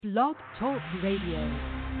Blog Talk Radio.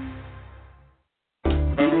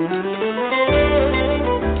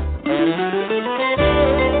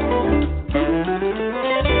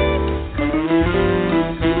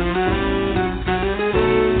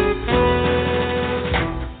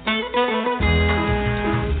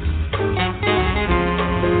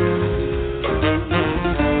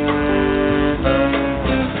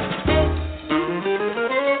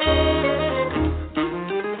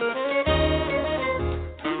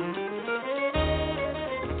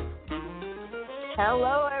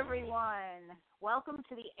 Hello, everyone. Welcome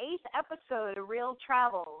to the 8th episode of Real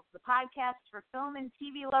Travels, the podcast for film and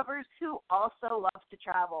TV lovers who also love to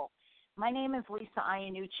travel. My name is Lisa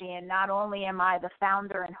Iannucci, and not only am I the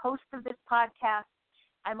founder and host of this podcast,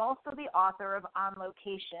 I'm also the author of On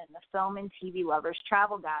Location, the film and TV lovers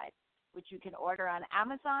travel guide, which you can order on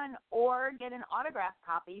Amazon or get an autographed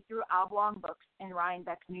copy through Oblong Books in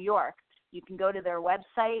Rhinebeck, New York. You can go to their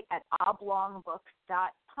website at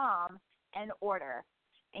oblongbooks.com and order.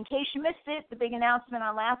 In case you missed it, the big announcement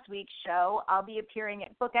on last week's show, I'll be appearing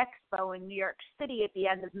at Book Expo in New York City at the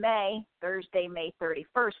end of May, Thursday, May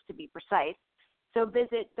 31st to be precise. So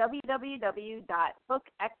visit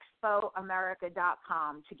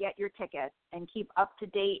www.bookexpoamerica.com to get your tickets and keep up to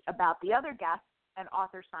date about the other guests and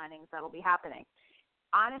author signings that will be happening.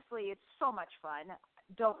 Honestly, it's so much fun.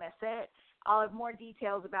 Don't miss it. I'll have more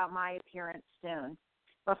details about my appearance soon.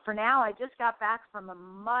 But for now, I just got back from a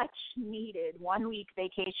much-needed one-week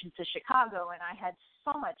vacation to Chicago, and I had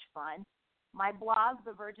so much fun. My blog,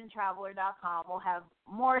 thevirgintraveler.com, will have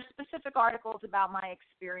more specific articles about my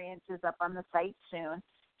experiences up on the site soon,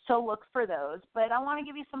 so look for those. But I want to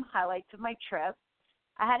give you some highlights of my trip.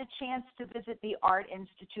 I had a chance to visit the Art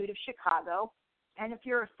Institute of Chicago, and if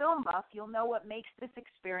you're a film buff, you'll know what makes this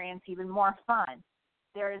experience even more fun.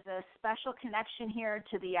 There is a special connection here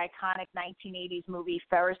to the iconic 1980s movie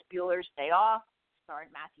Ferris Bueller's Day Off,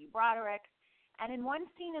 starred Matthew Broderick. And in one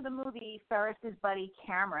scene of the movie, Ferris's buddy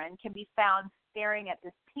Cameron can be found staring at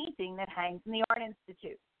this painting that hangs in the Art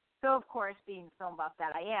Institute. So, of course, being film buff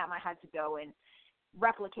that I am, I had to go and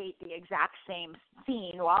replicate the exact same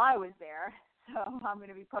scene while I was there. So I'm going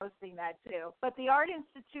to be posting that too. But the Art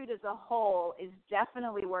Institute as a whole is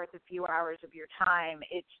definitely worth a few hours of your time.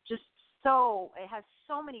 It's just it has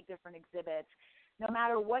so many different exhibits. No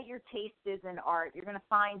matter what your taste is in art, you're going to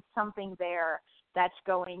find something there that's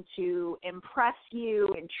going to impress you,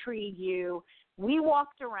 intrigue you. We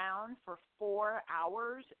walked around for 4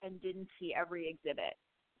 hours and didn't see every exhibit.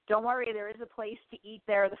 Don't worry, there is a place to eat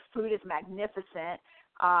there. The food is magnificent.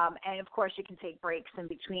 And, of course, you can take breaks in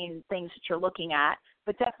between things that you're looking at,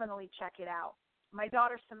 but definitely check it out. My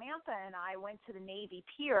daughter Samantha and I went to the Navy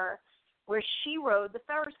Pier where she rode the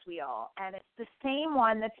Ferris wheel, and it's the same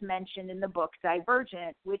one that's mentioned in the book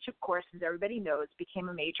Divergent, which, of course, as everybody knows, became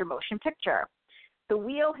a major motion picture. The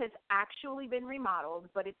wheel has actually been remodeled,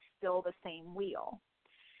 but it's still the same wheel.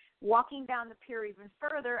 Walking down the pier even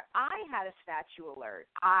further, I had a statue alert.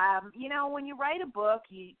 When you write a book,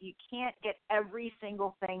 you can't get every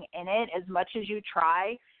single thing in it as much as you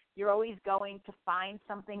try. You're always going to find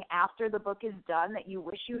something after the book is done that you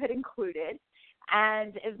wish you had included.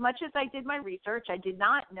 And as much as I did my research, I did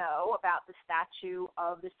not know about the statue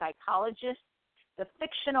of the psychologist, the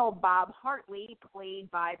fictional Bob Hartley, played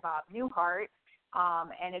by Bob Newhart.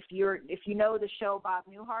 And if you know the show Bob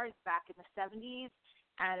Newhart, it's back in the 70s,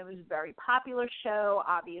 and it was a very popular show,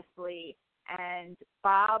 obviously. And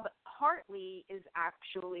Bob Hartley is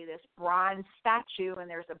actually this bronze statue, and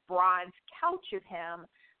there's a bronze couch of him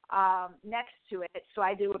next to it. So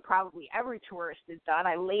I did what probably every tourist has done.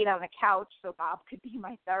 I laid on a couch so Bob could be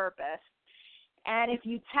my therapist. And if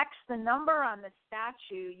you text the number on the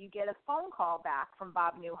statue, you get a phone call back from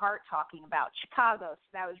Bob Newhart talking about Chicago. So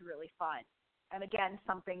that was really fun. And again,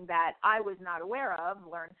 something that I was not aware of,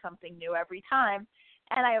 learned something new every time.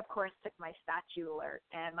 And I, of course, took my statue alert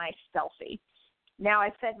and my selfie. Now,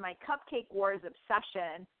 I said my Cupcake Wars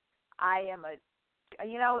obsession. I am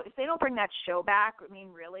if they don't bring that show back, I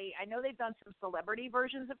mean, really, I know they've done some celebrity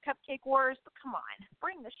versions of Cupcake Wars, but come on,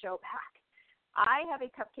 bring the show back. I have a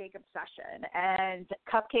cupcake obsession, and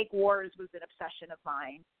Cupcake Wars was an obsession of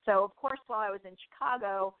mine. So, of course, while I was in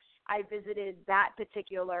Chicago, I visited that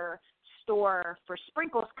particular store for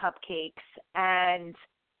Sprinkles cupcakes and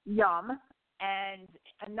Yum. And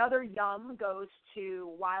another Yum goes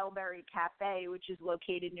to Wildberry Cafe, which is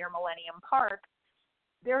located near Millennium Park.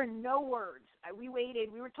 There are no words. We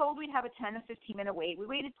waited. We were told we'd have a 10 to 15-minute wait. We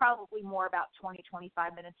waited probably more, about 20,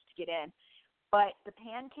 25 minutes to get in. But the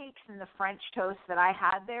pancakes and the French toast that I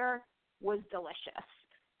had there was delicious.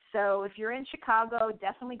 So if you're in Chicago,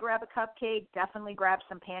 definitely grab a cupcake, definitely grab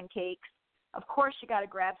some pancakes. Of course, you got to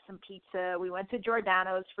grab some pizza. We went to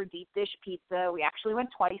Giordano's for deep dish pizza. We actually went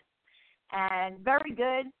twice, and very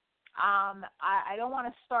good. I don't want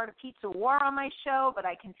to start a pizza war on my show, but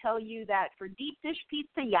I can tell you that for deep dish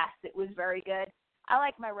pizza, yes, it was very good. I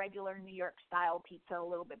like my regular New York style pizza a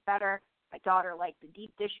little bit better. My daughter liked the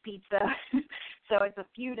deep dish pizza, so it's a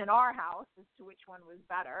feud in our house as to which one was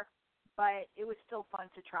better. But it was still fun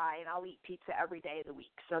to try, and I'll eat pizza every day of the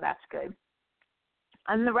week, so that's good.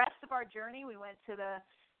 And the rest of our journey, we went to the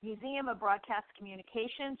Museum of Broadcast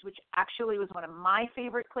Communications, which actually was one of my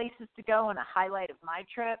favorite places to go and a highlight of my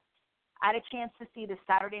trip. I had a chance to see the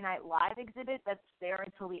Saturday Night Live exhibit that's there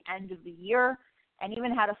until the end of the year, and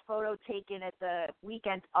even had a photo taken at the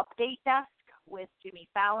Weekend Update desk with Jimmy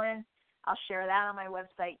Fallon. I'll share that on my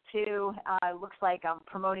website too. It looks like I'm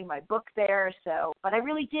promoting my book there. But I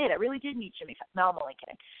really did meet Jimmy Fallon. No, I'm only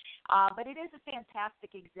kidding. But it is a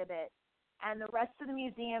fantastic exhibit. And the rest of the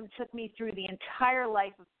museum took me through the entire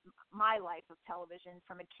my life of television,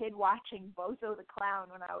 from a kid watching Bozo the Clown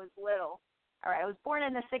when I was little. All right, I was born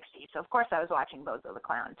in the 60s, so of course I was watching Bozo the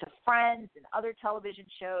Clown, to Friends and other television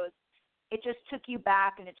shows. It just took you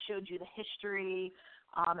back, and it showed you the history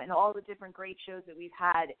and all the different great shows that we've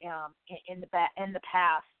had in the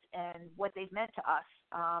past and what they've meant to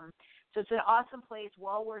us. So it's an awesome place,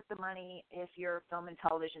 well worth the money if you're a film and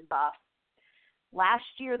television buff. Last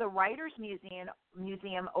year, the Writers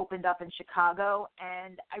Museum opened up in Chicago,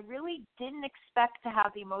 and I really didn't expect to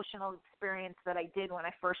have the emotional experience that I did when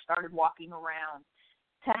I first started walking around.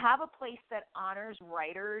 To have a place that honors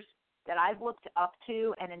writers that I've looked up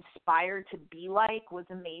to and inspired to be like was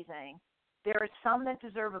amazing. There are some that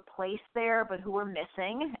deserve a place there, but who are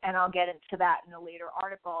missing, and I'll get into that in a later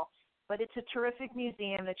article. But it's a terrific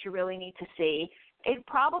museum that you really need to see. It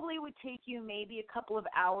probably would take you maybe a couple of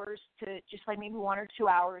hours to, just like maybe 1 or 2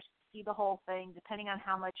 hours, to see the whole thing, depending on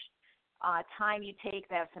how much time you take.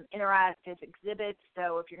 They have some interactive exhibits,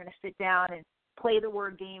 so if you're going to sit down and play the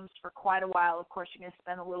word games for quite a while, of course you're going to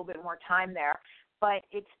spend a little bit more time there. But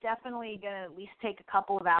it's definitely going to at least take a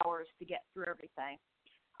couple of hours to get through everything.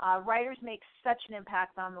 Writers make such an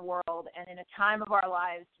impact on the world, and in a time of our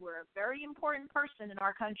lives where a very important person in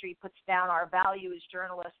our country puts down our value as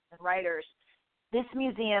journalists and writers, this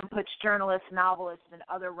museum puts journalists, novelists, and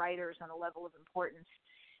other writers on a level of importance.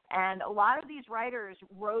 And a lot of these writers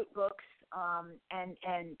wrote books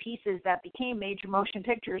and pieces that became major motion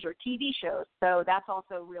pictures or TV shows, so that's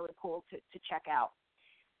also really cool to check out.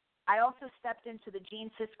 I also stepped into the Gene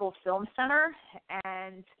Siskel Film Center,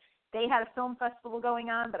 and they had a film festival going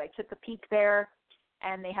on, but I took a peek there,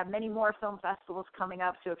 and they have many more film festivals coming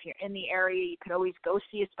up. So if you're in the area, you could always go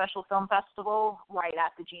see a special film festival right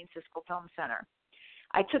at the Gene Siskel Film Center.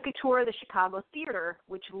 I took a tour of the Chicago Theater,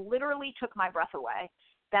 which literally took my breath away.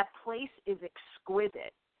 That place is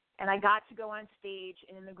exquisite, and I got to go on stage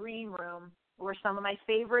in the green room where some of my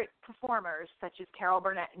favorite performers, such as Carol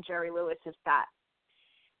Burnett and Jerry Lewis, have sat.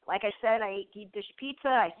 Like I said, I ate deep dish pizza.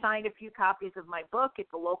 I signed a few copies of my book at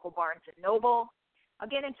the local Barnes & Noble. I'll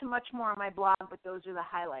get into much more on my blog, but those are the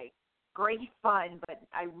highlights. Great fun, but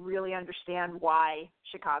I really understand why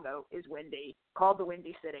Chicago is windy, called the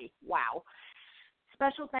Windy City. Wow.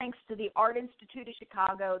 Special thanks to the Art Institute of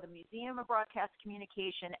Chicago, the Museum of Broadcast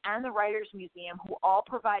Communication, and the Writers Museum, who all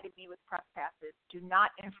provided me with press passes. Do not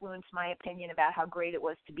influence my opinion about how great it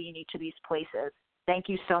was to be in each of these places. Thank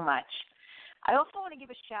you so much. I also want to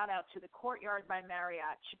give a shout-out to the Courtyard by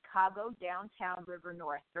Marriott, Chicago, downtown River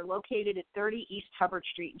North. They're located at 30 East Hubbard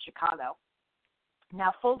Street in Chicago.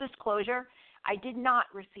 Now, full disclosure, I did not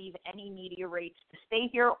receive any media rates to stay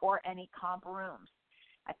here or any comp rooms.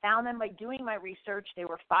 I found them by doing my research. They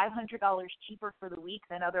were $500 cheaper for the week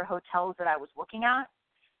than other hotels that I was looking at.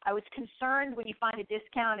 I was concerned when you find a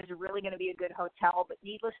discount, is it really going to be a good hotel? But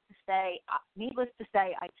needless to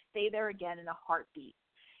say, I'd stay there again in a heartbeat.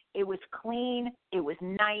 It was clean, it was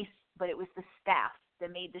nice, but it was the staff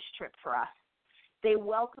that made this trip for us. They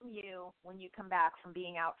welcome you when you come back from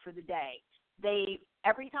being out for the day.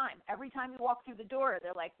 Every time you walk through the door,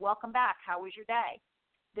 they're like, welcome back, how was your day?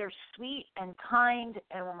 They're sweet and kind,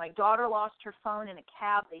 and when my daughter lost her phone in a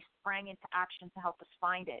cab, they sprang into action to help us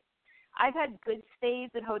find it. I've had good stays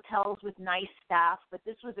at hotels with nice staff, but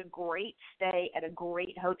this was a great stay at a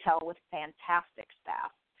great hotel with fantastic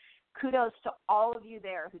staff. Kudos to all of you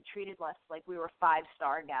there who treated us like we were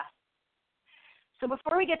 5-star guests. So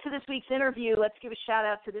before we get to this week's interview, let's give a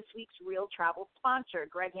shout-out to this week's Real Travel sponsor,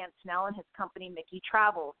 Greg Ansnell and his company, Mickey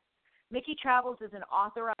Travels. Mickey Travels is an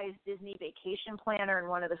authorized Disney vacation planner and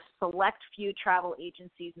one of the select few travel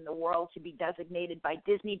agencies in the world to be designated by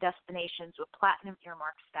Disney Destinations with Platinum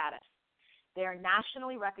Earmark status. They are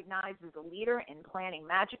nationally recognized as a leader in planning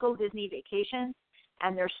magical Disney vacations,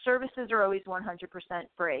 and their services are always 100%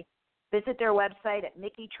 free. Visit their website at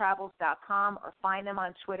MickeyTravels.com or find them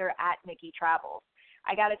on Twitter at MickeyTravels.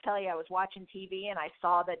 I got to tell you, I was watching TV and I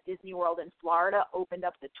saw that Disney World in Florida opened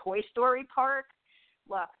up the Toy Story park.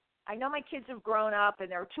 Look, I know my kids have grown up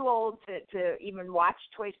and they're too old to even watch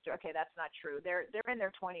Toy Story. Okay, that's not true. They're in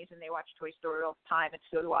their 20s and they watch Toy Story all the time, and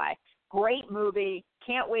so do I. Great movie.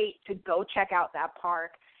 Can't wait to go check out that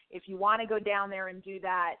park. If you want to go down there and do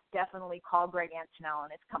that, definitely call Greg Antonell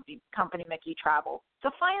and his company Mickey Travel.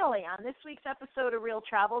 So finally, on this week's episode of Real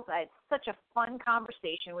Travels, I had such a fun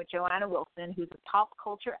conversation with Joanna Wilson, who's a pop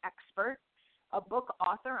culture expert, a book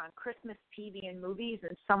author on Christmas TV and movies,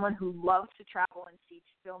 and someone who loves to travel and see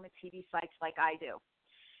film and TV sites like I do.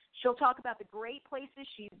 She'll talk about the great places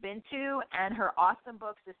she's been to and her awesome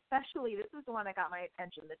books, especially, this is the one that got my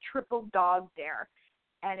attention, The Triple Dog Dare.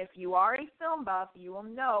 And if you are a film buff, you will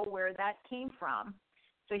know where that came from.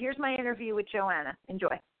 So here's my interview with Joanna.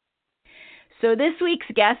 Enjoy. So this week's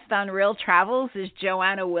guest on Real Travels is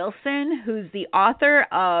Joanna Wilson, who's the author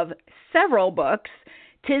of several books: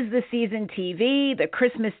 'Tis the Season TV, The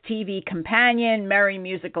Christmas TV Companion, Merry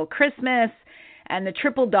Musical Christmas, and The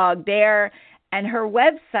Triple Dog Dare. And her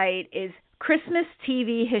website is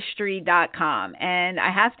ChristmasTVHistory.com. And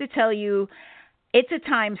I have to tell you, it's a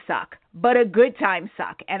time suck, but a good time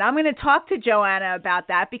suck. And I'm going to talk to Joanna about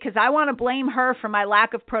that because I want to blame her for my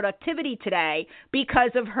lack of productivity today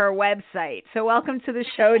because of her website. So welcome to the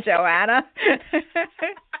show, Joanna.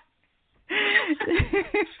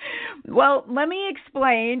 Well, let me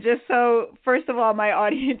explain, just so, first of all, my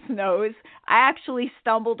audience knows. I actually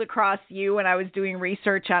stumbled across you when I was doing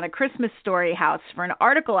research on a Christmas Story house for an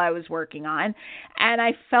article I was working on, and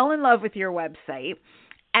I fell in love with your website.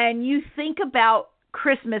 And you think about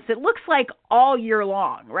Christmas, it looks like all year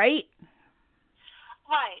long, right?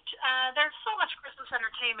 Right. There's so much Christmas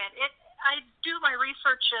entertainment. I do my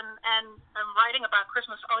research and I'm writing about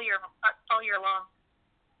Christmas all year long.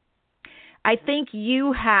 I think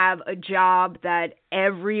you have a job that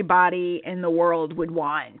everybody in the world would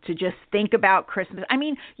want, to just think about Christmas. I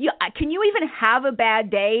mean, can you even have a bad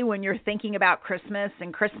day when you're thinking about Christmas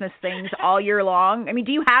and Christmas things all year long? I mean,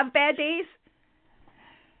 do you have bad days?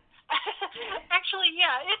 Actually,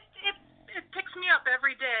 yeah, it picks me up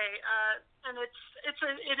every day, and it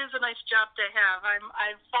is a nice job to have.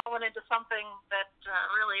 I've fallen into something that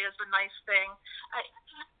really is a nice thing.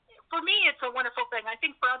 For me, it's a wonderful thing. I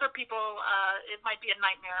think for other people, it might be a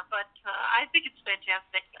nightmare, but I think it's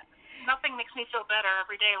fantastic. Nothing makes me feel better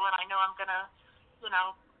every day when I know I'm gonna,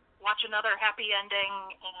 watch another happy ending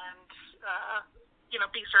and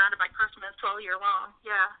be surrounded by Christmas all year long.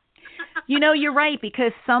 Yeah. You're right,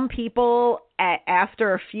 because some people,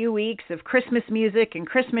 after a few weeks of Christmas music and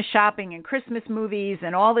Christmas shopping and Christmas movies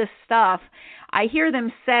and all this stuff, I hear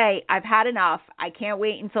them say, I've had enough. I can't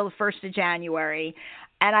wait until the 1st of January.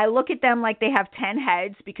 And I look at them like they have 10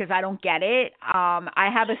 heads because I don't get it. I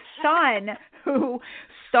have a son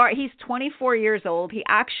he's 24 years old. He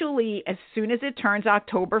actually, as soon as it turns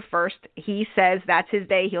October 1st, he says that's his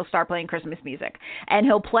day. He'll start playing Christmas music. And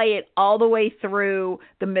he'll play it all the way through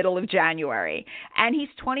the middle of January. And he's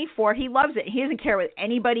 24. He loves it. He doesn't care what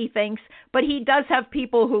anybody thinks. But he does have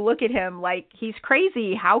people who look at him like he's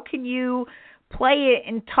crazy. How can you play it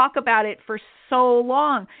and talk about it for so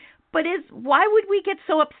long? But why would we get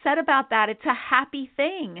so upset about that? It's a happy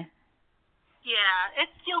thing. Yeah, it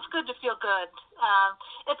feels good to feel good.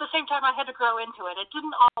 At the same time, I had to grow into it. It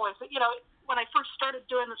didn't always, when I first started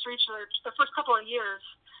doing this research, the first couple of years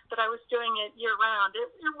that I was doing it year-round, it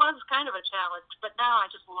was kind of a challenge. But now I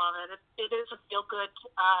just love it. It is a feel-good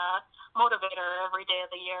motivator every day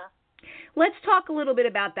of the year. Let's talk a little bit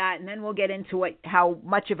about that, and then we'll get into how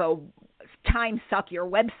much of a time suck your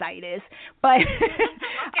website is. But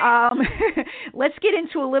let's get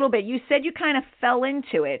into a little bit. You said you kind of fell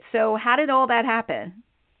into it. So how did all that happen?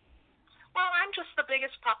 Well, I'm just the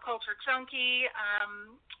biggest pop culture junkie.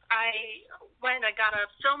 I got a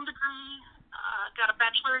film degree, got a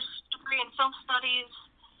bachelor's degree in film studies.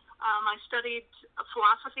 I studied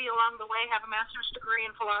philosophy along the way, have a master's degree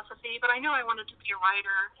in philosophy, but I knew I wanted to be a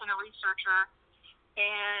writer and a researcher.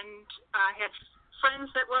 And I had friends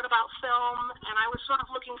that wrote about film, and I was sort of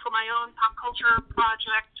looking for my own pop culture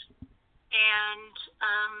project. And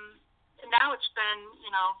now it's been,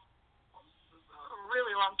 a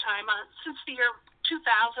really long time. Since the year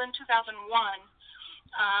 2001,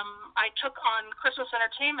 I took on Christmas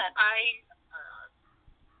entertainment. I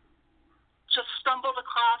just stumbled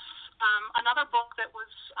across another book that was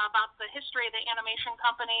about the history of the animation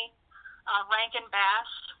company, Rankin Bass.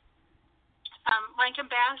 Rankin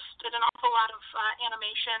Bass did an awful lot of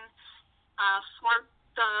animation for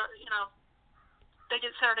the, they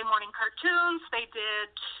did Saturday morning cartoons, they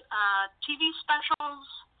did TV specials,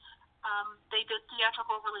 they did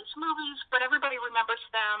theatrical release movies, but everybody remembers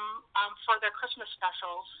them for their Christmas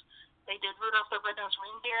specials. They did Rudolph the Red-Nosed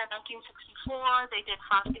Reindeer in 1964. They did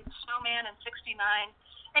Frosty the Snowman in 69.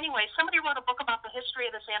 Anyway, somebody wrote a book about the history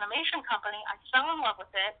of this animation company. I fell in love with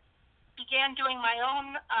it, began doing my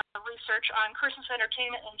own research on Christmas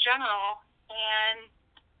entertainment in general, and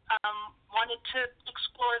wanted to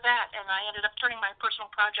explore that. And I ended up turning my personal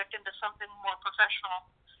project into something more professional,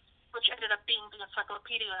 which ended up being the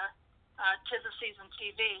encyclopedia, Tis the Season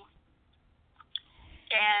TV.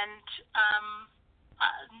 And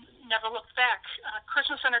never looked back.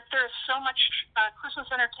 There is so much Christmas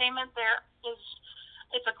entertainment.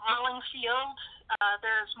 It's a growing field.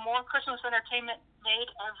 There's more Christmas entertainment made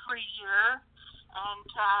every year. And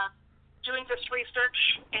doing this research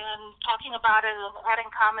and talking about it and adding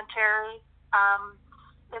commentary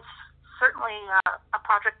is certainly a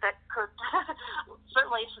project that could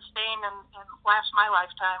certainly sustain and last my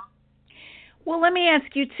lifetime. Well, let me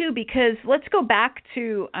ask you, too, because I'm going to go back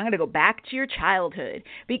to your childhood,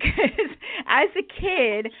 because as a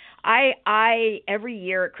kid, I every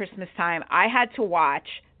year at Christmas time, I had to watch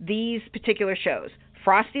these particular shows: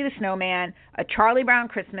 Frosty the Snowman, A Charlie Brown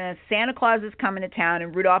Christmas, Santa Claus is Coming to Town,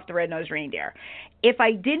 and Rudolph the Red-Nosed Reindeer. If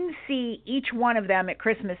I didn't see each one of them at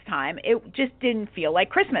Christmas time, it just didn't feel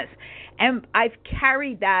like Christmas. And I've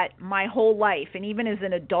carried that my whole life. And even as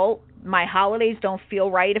an adult, my holidays don't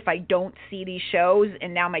feel right if I don't see these shows.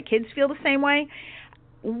 And now my kids feel the same way.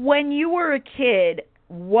 When you were a kid,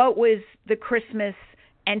 what was the Christmas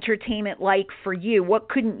entertainment like for you? What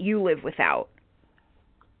couldn't you live without?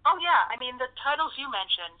 Oh, yeah. I mean, the titles you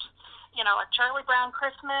mentioned, A Charlie Brown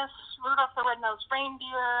Christmas, Rudolph the Red-Nosed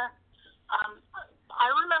Reindeer. I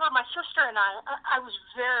remember my sister and I was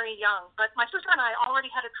very young, but my sister and I already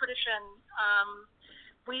had a tradition.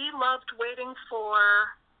 We loved waiting for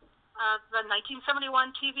the 1971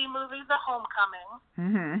 TV movie, The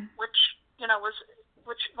Homecoming,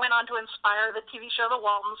 which went on to inspire the TV show The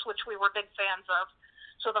Waltons, which we were big fans of.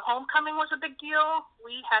 So The Homecoming was a big deal.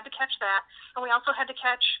 We had to catch that. And we also had to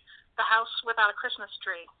catch The House Without a Christmas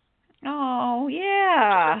Tree. Oh,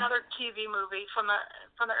 yeah. Which is another TV movie from the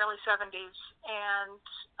early 70s. And,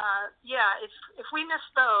 if we missed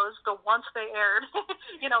those, the once they aired,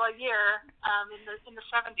 a year in the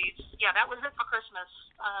 70s, that was it for Christmas.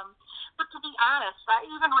 But to be honest, I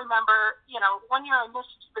even remember, one year I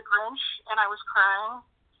missed The Grinch and I was crying.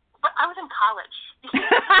 But I was in college.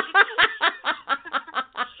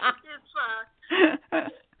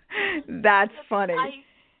 That's funny.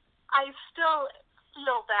 I still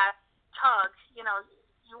feel that tug.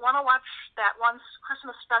 You want to watch that one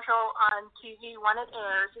Christmas special on TV when it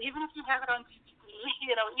airs, even if you have it on DVD.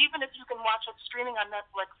 Even if you can watch it streaming on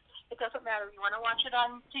Netflix, it doesn't matter. You want to watch it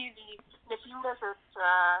on TV. If you miss it,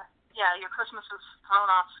 your Christmas is thrown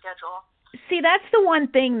off schedule. See, that's the one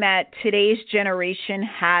thing that today's generation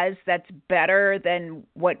has that's better than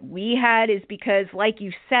what we had, is because, like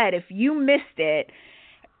you said, if you missed it,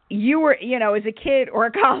 you were, as a kid or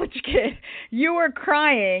a college kid, you were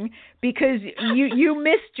crying because you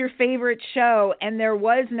missed your favorite show, and there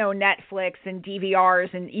was no Netflix and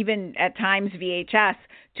DVRs and even at times VHS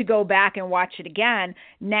to go back and watch it again.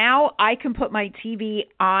 Now I can put my TV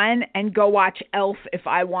on and go watch Elf if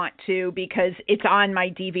I want to because it's on my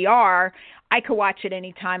DVR. I could watch it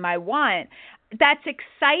anytime I want. That's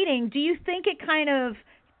exciting. Do you think it kind of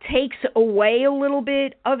takes away a little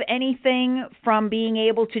bit of anything from being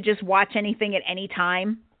able to just watch anything at any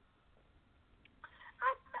time?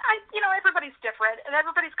 Everybody's different, and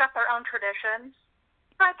everybody's got their own traditions.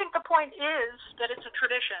 But I think the point is that it's a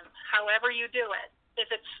tradition, however you do it.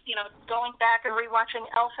 If it's, going back and rewatching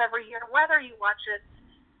Elf every year, whether you watch it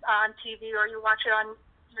on TV or you watch it on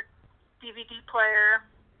your DVD player,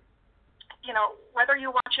 whether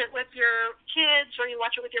you watch it with your kids or you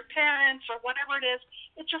watch it with your parents or whatever it is,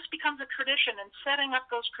 it just becomes a tradition. And setting up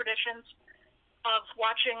those traditions of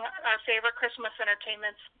watching our favorite Christmas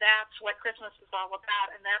entertainments, that's what Christmas is all about,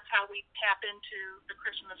 and that's how we tap into the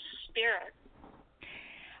Christmas spirit.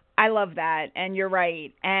 I love that, and you're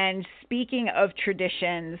right. And speaking of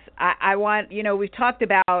traditions, I want, we've talked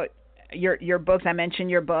about your books. I mentioned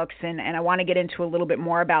your books, and I want to get into a little bit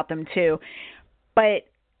more about them too. But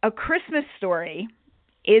A Christmas Story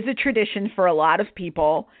is a tradition for a lot of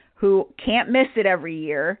people who can't miss it every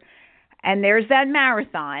year. And there's that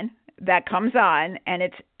marathon that comes on, and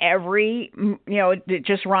it's it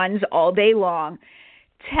just runs all day long.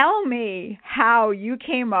 Tell me how you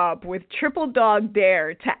came up with Triple Dog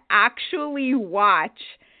Dare to actually watch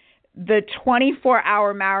the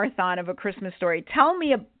 24-hour marathon of A Christmas Story. Tell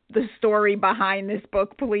me the story behind this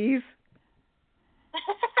book, please.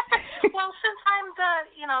 Well, since I'm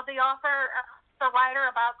the author, the writer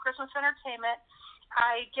about Christmas entertainment,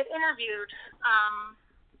 I get interviewed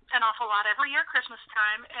an awful lot every year Christmas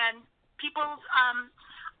time, and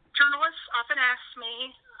journalists often ask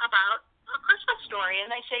me about A Christmas Story,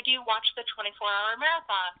 and they say, "Do you watch the 24-hour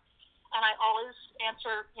marathon?" And I always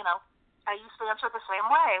answer, I used to answer the same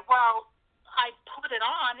way. Well, I put it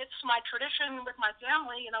on. It's my tradition with my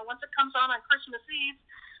family. Once it comes on Christmas Eve,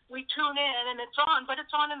 we tune in and it's on, but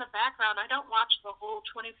it's on in the background. I don't watch the whole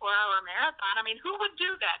 24-hour marathon. I mean, who would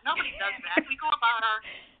do that? Nobody does that. We go about our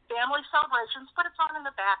family celebrations, but it's on in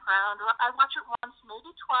the background. I watch it once,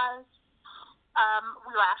 maybe twice.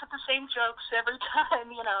 We laugh at the same jokes every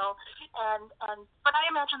time, but I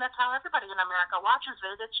imagine that's how everybody in America watches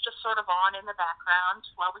it. It's just sort of on in the background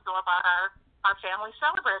while we go about our family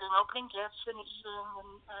celebrating, opening gifts and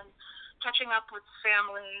eating and catching up with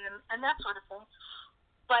family and that sort of thing.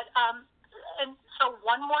 But and so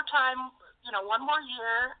one more time, one more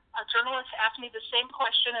year, a journalist asked me the same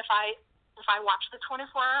question if I watched the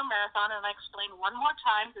 24-hour marathon, and I explained one more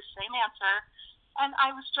time the same answer. And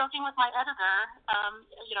I was joking with my editor.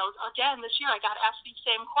 Again this year I got asked these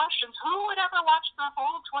same questions. Who would ever watch the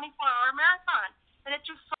whole 24-hour marathon? And it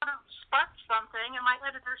just sort of sparked something. And my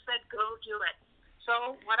editor said, "Go do it."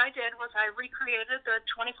 So what I did was I recreated the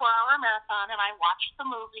 24-hour marathon, and I watched the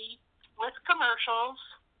movie with commercials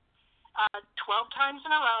 12 times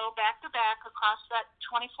in a row, back to back, across that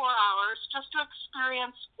 24 hours, just to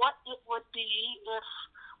experience what it would be if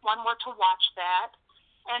one were to watch that.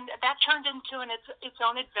 And that turned into its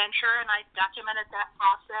own adventure, and I documented that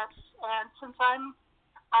process. And since I'm,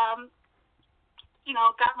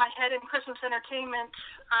 got my head in Christmas entertainment,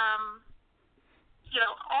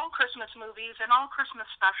 all Christmas movies and all Christmas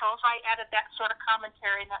specials, I added that sort of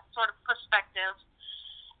commentary and that sort of perspective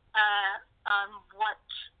on what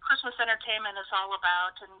Christmas entertainment is all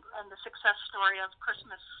about and the success story of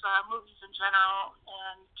Christmas movies in general,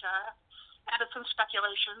 and added some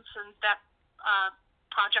speculations, and that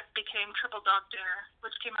project became Triple Dog Dare,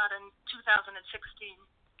 which came out in 2016.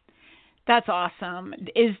 That's awesome.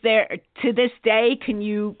 Is there, to this day, can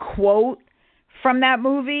you quote from that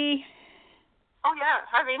movie? Oh, yeah.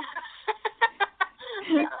 I mean,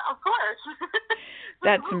 of course.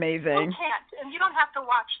 That's amazing. Who can't? And you don't have to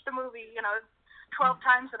watch the movie, 12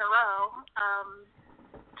 times in a row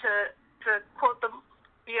to quote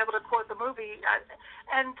be able to quote the movie.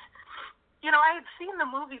 I had seen the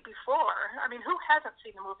movie before. I mean, who hasn't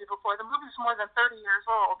seen the movie before? The movie's more than 30 years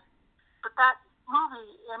old. But that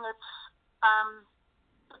movie, that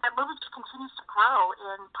movie just continues to grow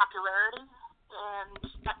in popularity. And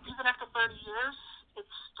even after 30 years,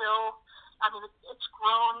 it's still, it's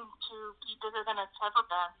grown to be bigger than it's ever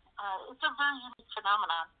been. It's a very unique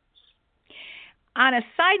phenomenon. On a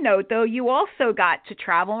side note, though, you also got to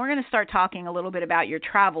travel. We're going to start talking a little bit about your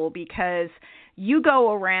travel, because you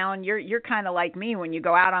go around, you're kind of like me. When you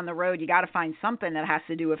go out on the road, you got to find something that has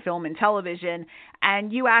to do with film and television.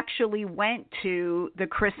 And you actually went to the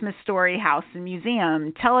Christmas Story House and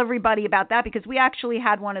Museum. Tell everybody about that, because we actually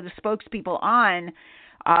had one of the spokespeople on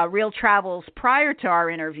Real Travels prior to our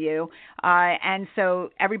interview. And so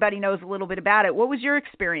everybody knows a little bit about it. What was your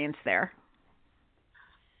experience there?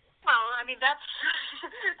 Well,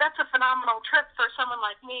 that's a phenomenal trip for someone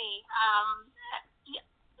like me.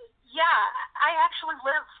 I actually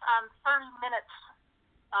live 30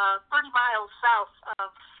 miles south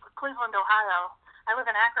of Cleveland, Ohio. I live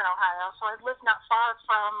in Akron, Ohio, so I live not far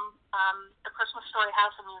from the Christmas Story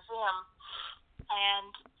House and Museum.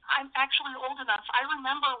 And I'm actually old enough. I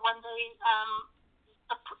remember when the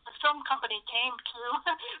film company came to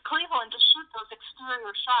Cleveland to shoot those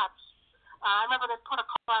exterior shots. I remember they put a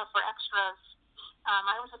call out for extras.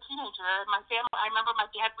 I was a teenager, and I remember my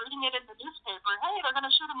dad reading it in the newspaper. Hey, they're going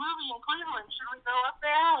to shoot a movie in Cleveland. Should we go up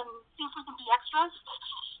there and see if we can be extras?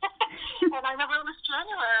 And I remember it was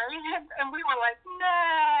January, and we were like,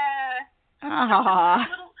 nah.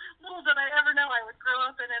 Little did I ever know I would grow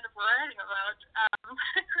up and end up writing about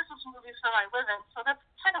Christmas movies that I live in. So that's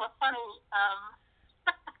kind of a funny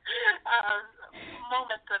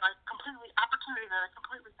moment opportunity that I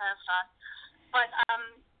completely passed on. But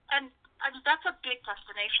that's a big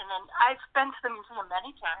destination, and I've been to the museum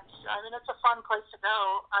many times. It's a fun place to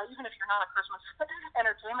go, even if you're not a Christmas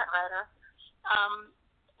entertainment writer.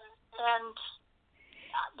 And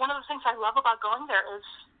one of the things I love about going there is,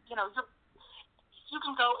 You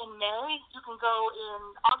can go in May. You can go in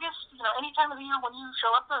August. Any time of the year when you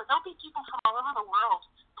show up there, there'll be people from all over the world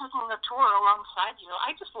taking a tour alongside you.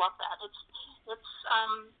 I just love that.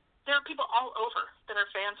 There are people all over that are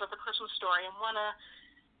fans of A Christmas Story and want to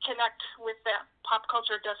connect with that pop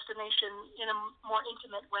culture destination in a more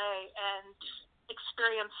intimate way and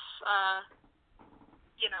experience,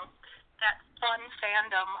 that fun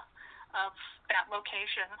fandom of that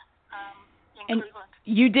location in Cleveland.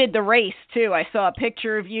 You did the race, too. I saw a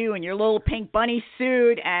picture of you in your little pink bunny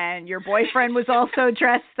suit, and your boyfriend was also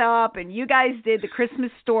dressed up, and you guys did the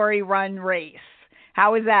Christmas Story run race.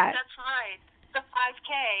 How was that? That's right. The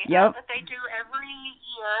 5K that they do every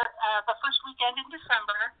year, the first weekend in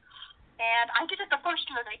December. And I did it the first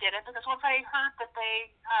year they did it, because once I heard that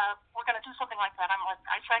they were going to do something like that, I'm like,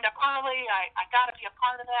 I signed up early. I got to be a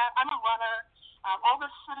part of that. I'm a runner. All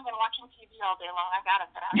this sitting and watching TV all day long, I got to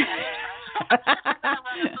get out of that. I've been a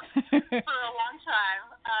runner for a long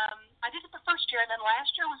time. I did it the first year, and then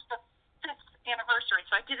last year was the 5th anniversary,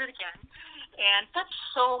 so I did it again. And that's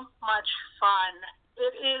so much fun.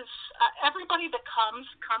 It is everybody that comes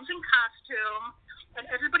in costume, and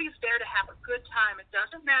everybody's there to have a good time. It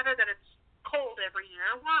doesn't matter that it's cold every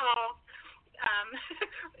year. We're all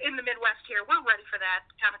in the Midwest here. We're ready for that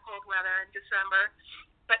kind of cold weather in December.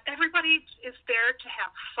 But everybody is there to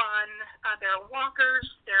have fun. There are walkers,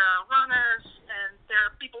 there are runners, and there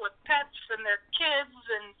are people with pets and their kids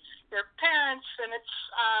and their parents, and it's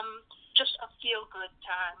just a feel-good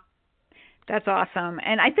time. That's awesome.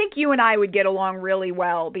 And I think you and I would get along really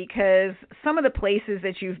well, because some of the places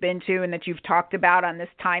that you've been to and that you've talked about on this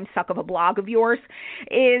time suck of a blog of yours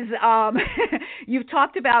is you've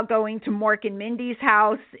talked about going to Mork and Mindy's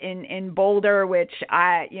house in Boulder, which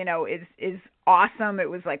is awesome. It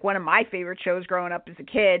was like one of my favorite shows growing up as a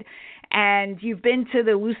kid. And you've been to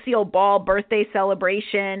the Lucille Ball birthday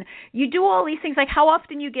celebration. You do all these things. Like, how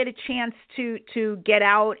often you get a chance to get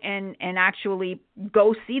out and actually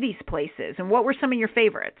go see these places? And what were some of your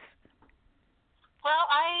favorites? Well,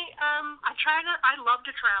 I love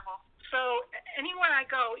to travel. So anywhere I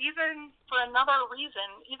go, even for another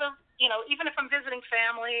reason, even if I'm visiting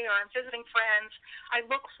family or I'm visiting friends, I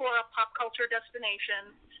look for a pop culture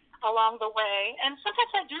destination along the way. And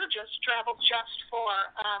sometimes I do just travel just for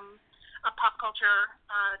a pop culture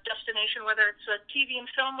destination, whether it's a TV and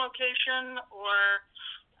film location or,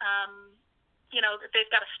 if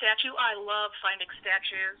they've got a statue. I love finding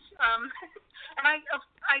statues. And I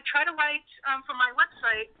try to write for my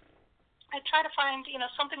website. I try to find,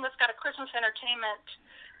 something that's got a Christmas entertainment,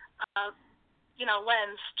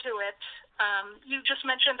 lens to it. You just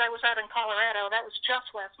mentioned I was out in Colorado. That was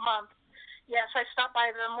just last month. Yes, I stopped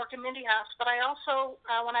by the Mork and Mindy house, but I also,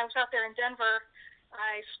 when I was out there in Denver,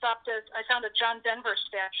 I found a John Denver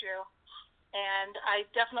statue, and I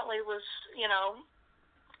definitely was,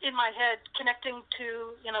 in my head connecting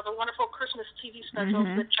to, the wonderful Christmas TV specials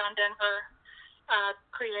that John Denver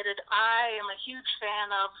created. I am a huge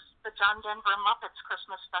fan of the John Denver Muppets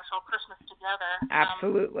Christmas special, Christmas Together.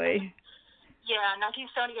 Absolutely.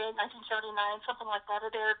 1978, 1979, something like that.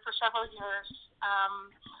 It aired for several years.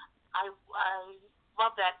 I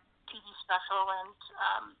love that TV special, and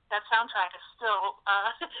that soundtrack is still,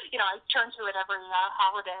 I turn to it every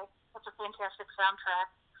holiday. It's a fantastic soundtrack.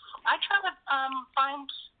 I try to find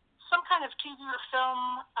some kind of TV or film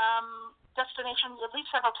destination at least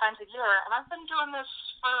several times a year, and I've been doing this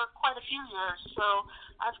for quite a few years, so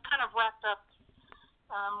I've kind of racked up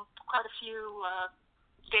quite a few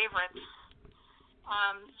favorites.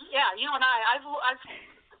 You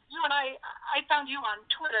and I found you on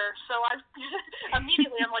Twitter, so I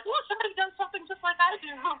immediately I'm like, oh, somebody does something just like I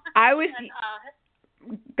do.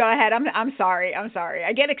 Go ahead. I'm sorry.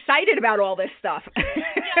 I get excited about all this stuff.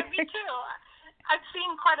 Yeah, me too. I've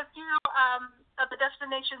seen quite a few of the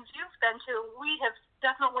destinations you've been to. We have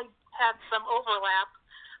definitely had some overlap.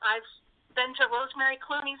 I've been to Rosemary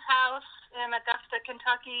Clooney's house in Augusta,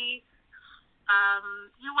 Kentucky.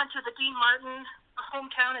 You went to the Dean Martin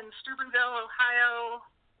hometown in Steubenville, Ohio.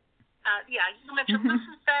 You mentioned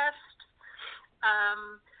Lucy Fest.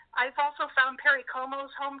 I've also found Perry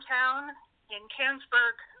Como's hometown in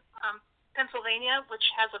Canonsburg, Pennsylvania, which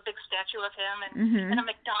has a big statue of him, and a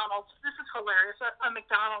McDonald's. This is hilarious. A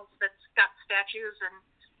McDonald's that's got statues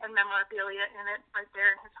and memorabilia in it right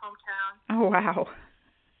there in his hometown. Oh, wow.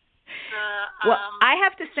 Well, I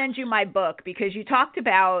have to send you my book, because you talked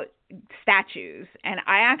about statues, and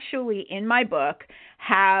I actually, in my book,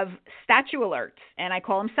 have statue alerts, and I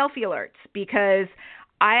call them selfie alerts, because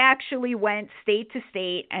I actually went state to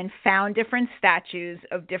state and found different statues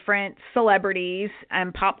of different celebrities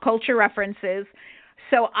and pop culture references,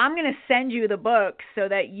 So I'm going to send you the book so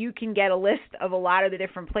that you can get a list of a lot of the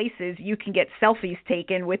different places you can get selfies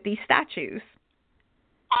taken with these statues.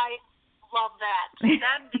 I love that.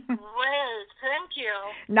 That'd be great. Thank you.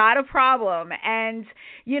 Not a problem. And,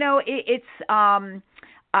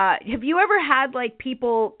 have you ever had like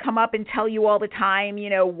people come up and tell you all the time,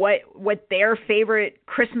 what their favorite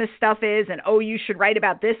Christmas stuff is, and you should write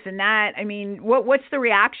about this and that? I mean, what's the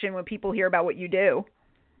reaction when people hear about what you do?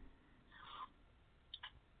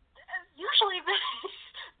 Usually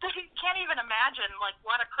they can't even imagine like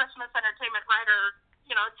what a Christmas entertainment writer,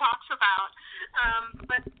 talks about.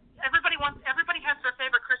 But everybody has their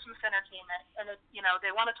favorite Christmas entertainment, and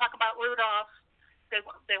they want to talk about Rudolph. They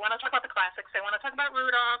want to talk about the classics. They want to talk about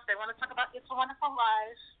Rudolph. They want to talk about It's a Wonderful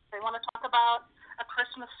Life. They want to talk about A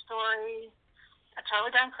Christmas Story, A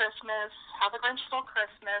Charlie Brown Christmas, How the Grinch Stole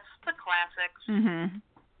Christmas, the classics. Mm-hmm.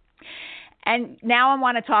 And now I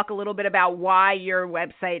want to talk a little bit about why your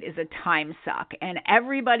website is a time suck. And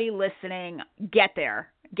everybody listening, get there.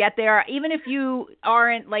 Get there. Even if you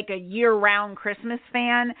aren't like a year-round Christmas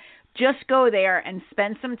fan, just go there and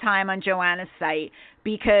spend some time on Joanna's site,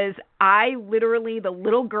 because I literally, the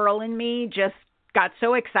little girl in me just got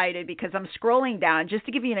so excited because I'm scrolling down. Just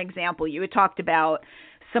to give you an example, you had talked about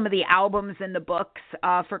some of the albums and the books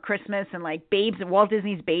for Christmas, and like Walt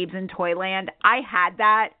Disney's Babes in Toyland. I had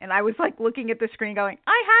that, and I was like looking at the screen going,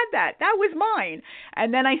 I had that. That was mine.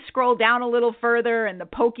 And then I scroll down a little further, and the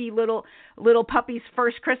Pokey little puppy's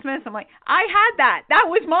first Christmas. I'm like, I had that. That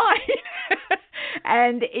was mine.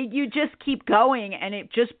 And you just keep going, and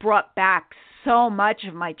it just brought back so much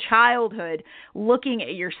of my childhood looking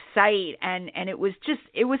at your site, and it was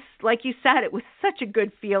like you said, it was such a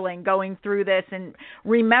good feeling going through this and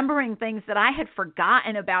remembering things that I had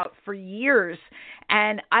forgotten about for years,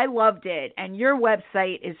 and I loved it. And your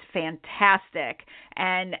website is fantastic.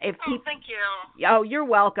 And if thank you. Oh, you're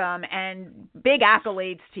welcome, and big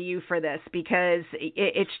accolades to you for this, because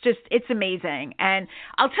it's amazing. And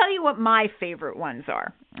I'll tell you what my favorite ones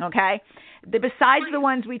are, okay? Besides the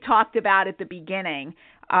ones we talked about at the beginning,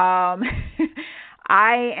 I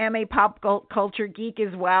am a pop culture geek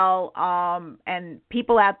as well, and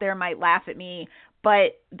people out there might laugh at me,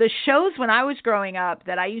 but the shows when I was growing up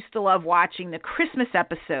that I used to love watching, the Christmas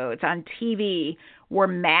episodes on TV, were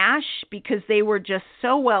MASH, because they were just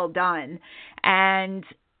so well done. And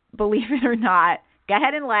believe it or not, go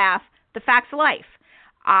ahead and laugh, The Facts of Life.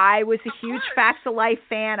 I was a huge Facts of Life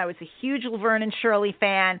fan. I was a huge Laverne and Shirley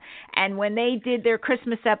fan. And when they did their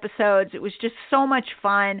Christmas episodes, it was just so much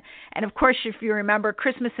fun. And of course, if you remember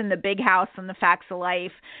Christmas in the Big House on the Facts of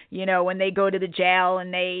Life, when they go to the jail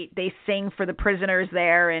and they sing for the prisoners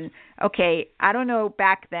there. And okay, I don't know,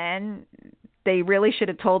 back then, they really should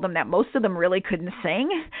have told them that most of them really couldn't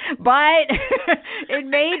sing, but it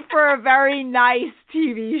made for a very nice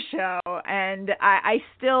TV show. And I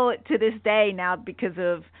still, to this day now, because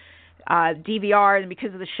of DVR and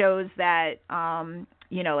because of the shows that,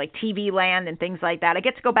 like TV Land and things like that, I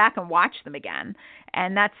get to go back and watch them again.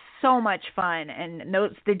 And that's so much fun. And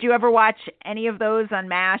did you ever watch any of those on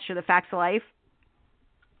MASH or The Facts of Life?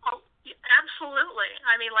 Oh, absolutely.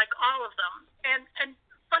 I mean, like all of them. And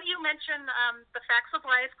funny you mentioned The Facts of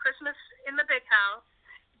Life, Christmas in the Big House,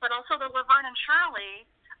 but also the Laverne and Shirley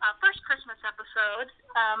first Christmas episode,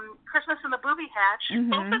 Christmas in the Booby Hatch. Mm-hmm.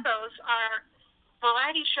 Both of those are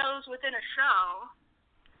variety shows within a show,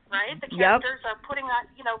 right? The characters are putting on,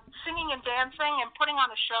 singing and dancing and putting on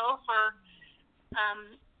a show for,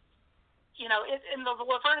 in the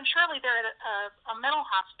Laverne and Shirley, they're at a mental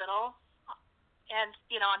hospital, and,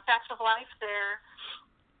 on Facts of Life, they're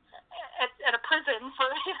at a prison, for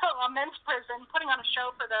a men's prison, putting on a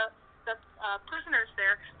show for the prisoners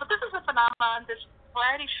there. But this is a phenomenon. This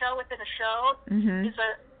variety show within a show is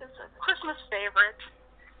a Christmas favorite.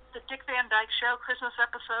 The Dick Van Dyke Show Christmas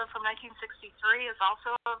episode from 1963 is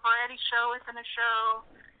also a variety show within a show.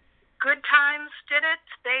 Good Times did it.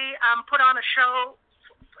 They put on a show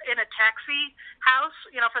in a taxi house,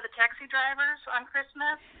 for the taxi drivers on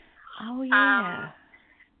Christmas. Oh yeah.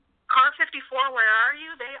 Car 54, Where Are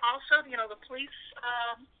You? They also, the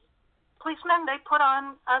policemen, they put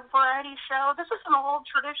on a variety show. This is an old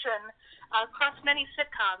tradition across many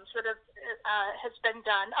sitcoms that has been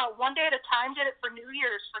done. One Day at a Time did it for New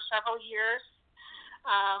Year's for several years.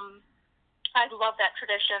 I love that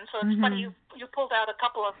tradition. So it's funny you pulled out a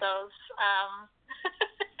couple of those.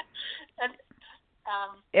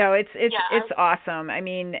 It's awesome. I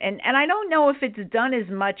mean, and I don't know if it's done as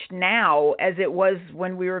much now as it was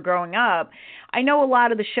when we were growing up. I know a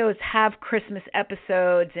lot of the shows have Christmas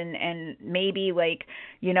episodes and maybe like,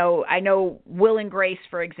 I know Will and Grace,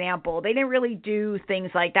 for example, they didn't really do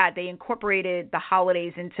things like that. They incorporated the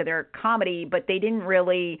holidays into their comedy, but they didn't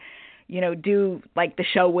really do like the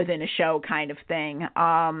show within a show kind of thing.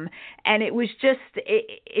 And it was just,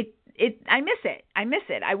 I miss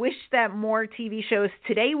it. I wish that more TV shows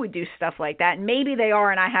today would do stuff like that. And maybe they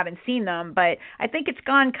are and I haven't seen them, but I think it's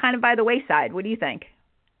gone kind of by the wayside. What do you think?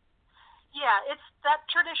 Yeah, that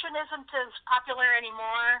tradition isn't as popular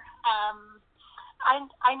anymore.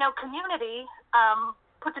 I know Community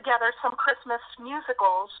put together some Christmas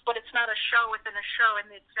musicals, but it's not a show within a show in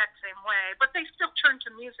the exact same way. But they still turn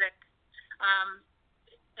to music.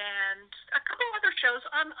 And a couple other shows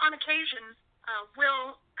on occasion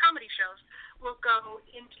comedy shows will go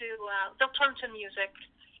into they'll turn to music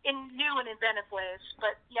in new and inventive ways.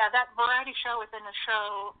 But yeah, that variety show within a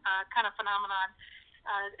show kind of phenomenon.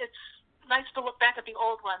 It's nice to look back at the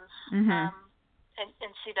old ones and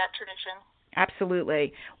see that tradition.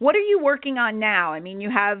 Absolutely. What are you working on now? I mean, you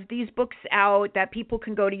have these books out that people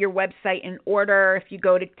can go to your website and order. If you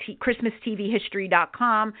go to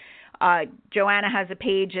ChristmasTVHistory.com, Joanna has a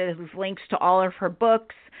page that has links to all of her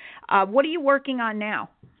books. What are you working on now?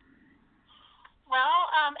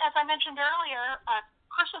 Well, as I mentioned earlier,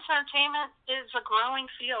 Christmas entertainment is a growing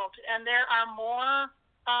field, and there are more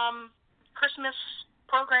Christmas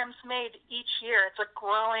programs made each year. It's a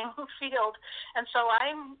growing field. And so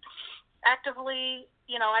I'm actively,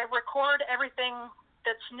 I record everything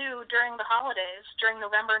that's new during the holidays, during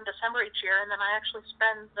November and December each year, and then I actually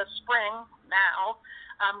spend the spring now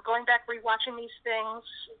going back, rewatching these things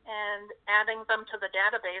and adding them to the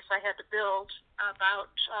database I had to build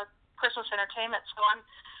about Christmas entertainment. So I'm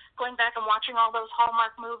going back and watching all those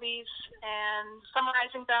Hallmark movies and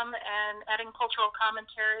summarizing them and adding cultural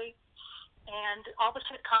commentary and all the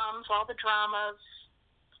sitcoms, all the dramas,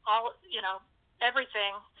 all,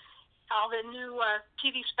 everything, all the new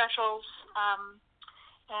TV specials,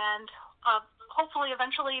 and hopefully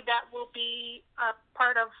eventually that will be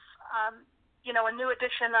part of, a new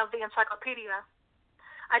edition of the encyclopedia.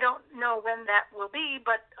 I don't know when that will be,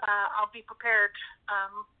 but I'll be prepared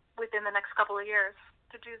within the next couple of years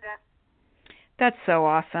to do that. That's so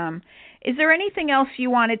awesome. Is there anything else you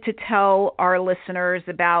wanted to tell our listeners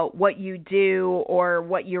about what you do or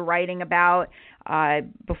what you're writing about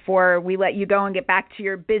before we let you go and get back to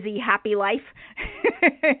your busy, happy life?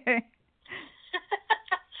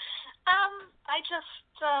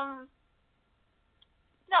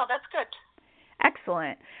 No, that's good.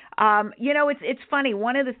 Excellent. It's funny.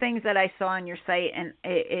 One of the things that I saw on your site, and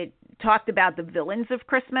it talked about the villains of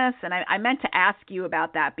Christmas, and I meant to ask you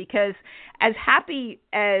about that because as happy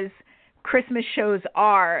as Christmas shows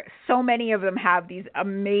are, so many of them have these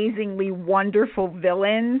amazingly wonderful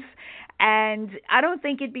villains, and I don't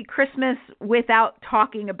think it'd be Christmas without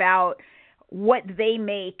talking about what they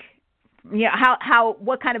make,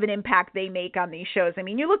 what kind of an impact they make on these shows. I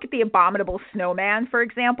mean, you look at the Abominable Snowman, for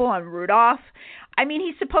example, on Rudolph. I mean,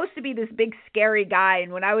 he's supposed to be this big, scary guy,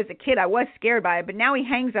 and when I was a kid, I was scared by it, but now he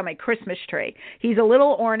hangs on my Christmas tree. He's a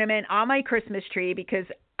little ornament on my Christmas tree because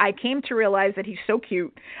I came to realize that he's so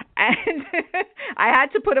cute, and I had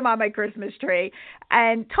to put him on my Christmas tree.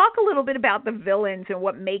 And talk a little bit about the villains and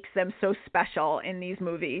what makes them so special in these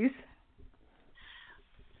movies.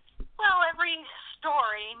 Well, every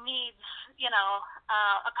story needs,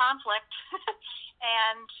 a conflict.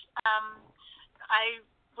 And I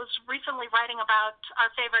was recently writing about our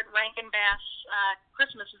favorite Rankin Bass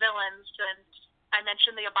Christmas villains, and I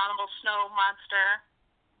mentioned the Abominable Snow Monster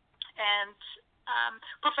and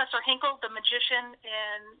Professor Hinkle, the magician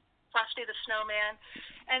in Frosty the Snowman.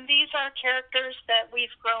 And these are characters that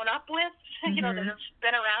we've grown up with, that have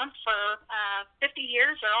been around for 50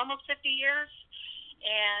 years or almost 50 years.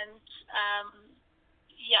 And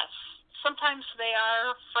yes, sometimes they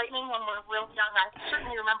are frightening when we're real young. I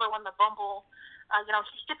certainly remember when the Bumble,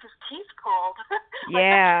 he gets his teeth pulled.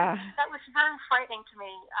 Yeah. That was very frightening to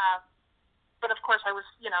me. But of course, I was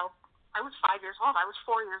 5 years old. I was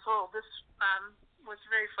 4 years old. This was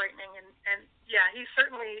very frightening. And yeah, he's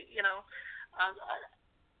certainly,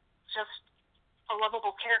 just a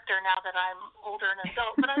lovable character now that I'm older and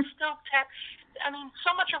adult. But I still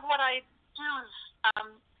so much of what I do is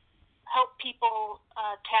help people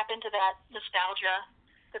tap into that nostalgia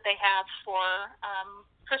that they have for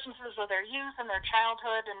Christmases of their youth and their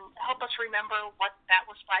childhood, and help us remember what that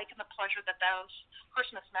was like and the pleasure that those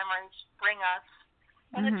Christmas memories bring us.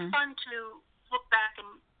 And it's fun to look back and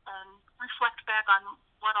reflect back on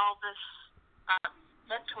what all this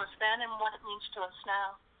meant to us then and what it means to us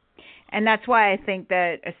now. And that's why I think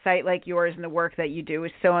that a site like yours and the work that you do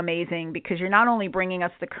is so amazing, because you're not only bringing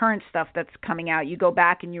us the current stuff that's coming out, you go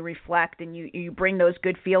back and you reflect and you bring those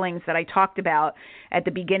good feelings that I talked about at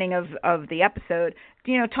the beginning of the episode.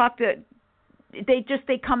 They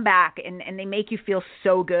come back and they make you feel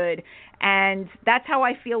so good. And that's how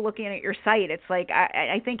I feel looking at your site. It's like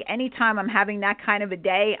I think anytime I'm having that kind of a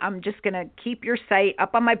day, I'm just going to keep your site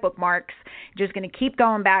up on my bookmarks, just going to keep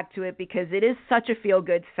going back to it, because it is such a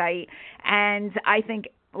feel-good site. And I think,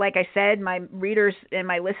 like I said, my readers and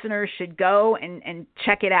my listeners should go and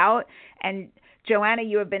check it out. And Joanna,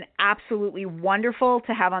 you have been absolutely wonderful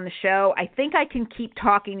to have on the show. I think I can keep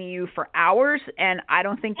talking to you for hours, and I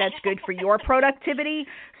don't think that's good for your productivity,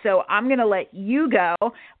 so I'm going to let you go.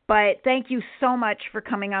 But thank you so much for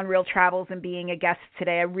coming on Real Travels and being a guest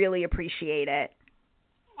today. I really appreciate it.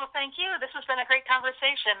 Well, thank you. This has been a great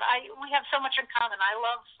conversation. We have so much in common. I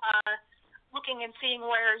love looking and seeing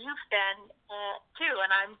where you've been, too,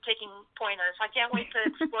 and I'm taking pointers. I can't wait to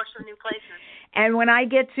explore some new places. And when I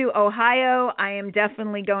get to Ohio, I am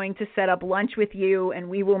definitely going to set up lunch with you, and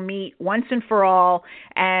we will meet once and for all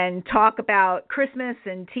and talk about Christmas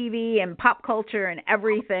and TV and pop culture and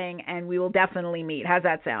everything, and we will definitely meet. How's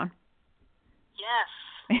that sound?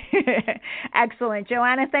 Yes. Excellent.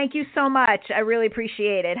 Joanna, thank you so much. I really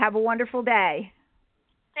appreciate it. Have a wonderful day.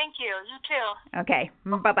 Thank you. You too. Okay.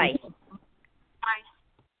 Bye-bye. Bye.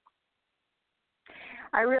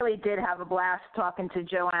 I really did have a blast talking to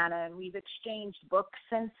Joanna, and we've exchanged books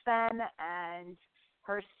since then, and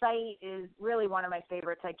her site is really one of my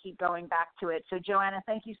favorites. I keep going back to it. So, Joanna,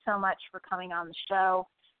 thank you so much for coming on the show.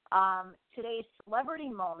 Today's celebrity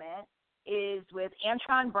moment is with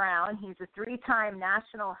Antron Brown. He's a 3-time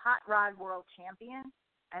national hot rod world champion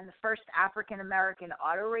and the first African-American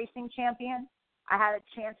auto racing champion. I had a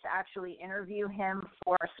chance to actually interview him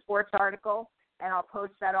for a sports article, and I'll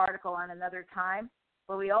post that article on another time.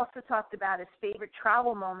 But we also talked about his favorite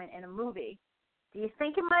travel moment in a movie. Do you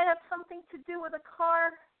think it might have something to do with a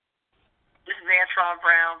car? This is Antron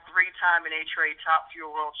Brown, 3-time NHRA Top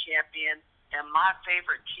Fuel World Champion, and my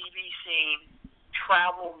favorite TV scene,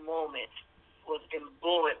 travel moment, was in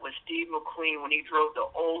Bullet with Steve McQueen when he drove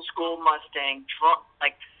the old school Mustang,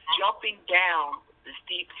 jumping down the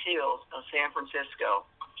steep hills of San Francisco.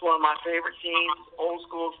 It's one of my favorite scenes, old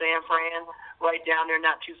school San Fran, right down there,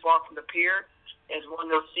 not too far from the pier. Is one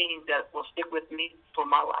of those scenes that will stick with me for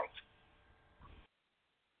my life.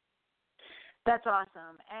 That's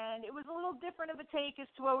awesome. And it was a little different of a take as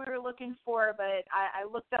to what we were looking for, but I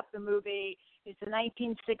looked up the movie. It's a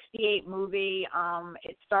 1968 movie.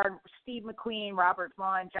 It starred Steve McQueen, Robert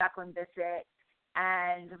Vaughn, Jacqueline Bisset,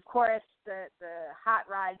 and of course the hot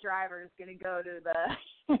rod driver is going to go to the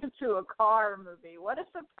to a car movie. What a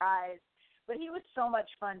surprise! But he was so much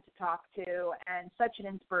fun to talk to and such an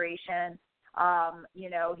inspiration.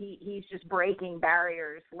 He's just breaking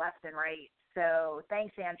barriers left and right. So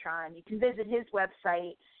thanks, Antron. You can visit his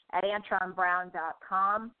website at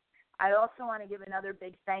antronbrown.com. I also want to give another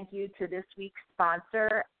big thank you to this week's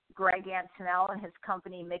sponsor, Greg Antonell and his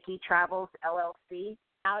company, Mickey Travels, LLC,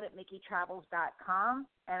 out at MickeyTravels.com.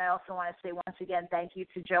 And I also want to say once again thank you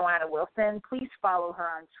to Joanna Wilson. Please follow her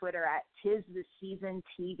on Twitter at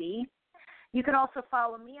 @TisTheSeasonTV. You can also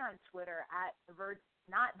follow me on Twitter at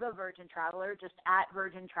not the Virgin Traveler, just at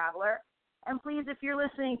Virgin Traveler. And please, if you're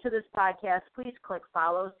listening to this podcast, please click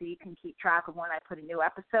follow so you can keep track of when I put a new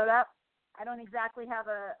episode up. I don't exactly have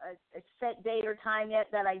a set date or time yet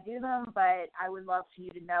that I do them, but I would love for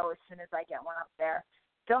you to know as soon as I get one up there.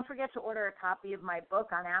 Don't forget to order a copy of my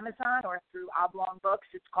book on Amazon or through Oblong Books.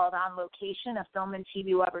 It's called On Location, a film and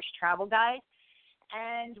TV lover's travel guide.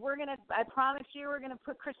 And I promise you, we're going to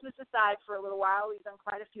put Christmas aside for a little while. We've done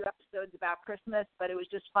quite a few episodes about Christmas, but it was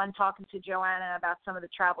just fun talking to Joanna about some of the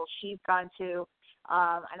travels she's gone to.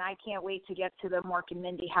 And I can't wait to get to the Mork and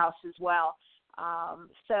Mindy house as well.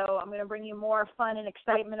 So I'm going to bring you more fun and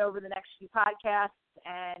excitement over the next few podcasts.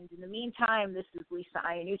 And in the meantime, this is Lisa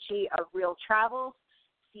Iannucci of Real Travels.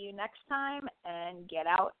 See you next time, and get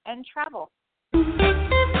out and travel.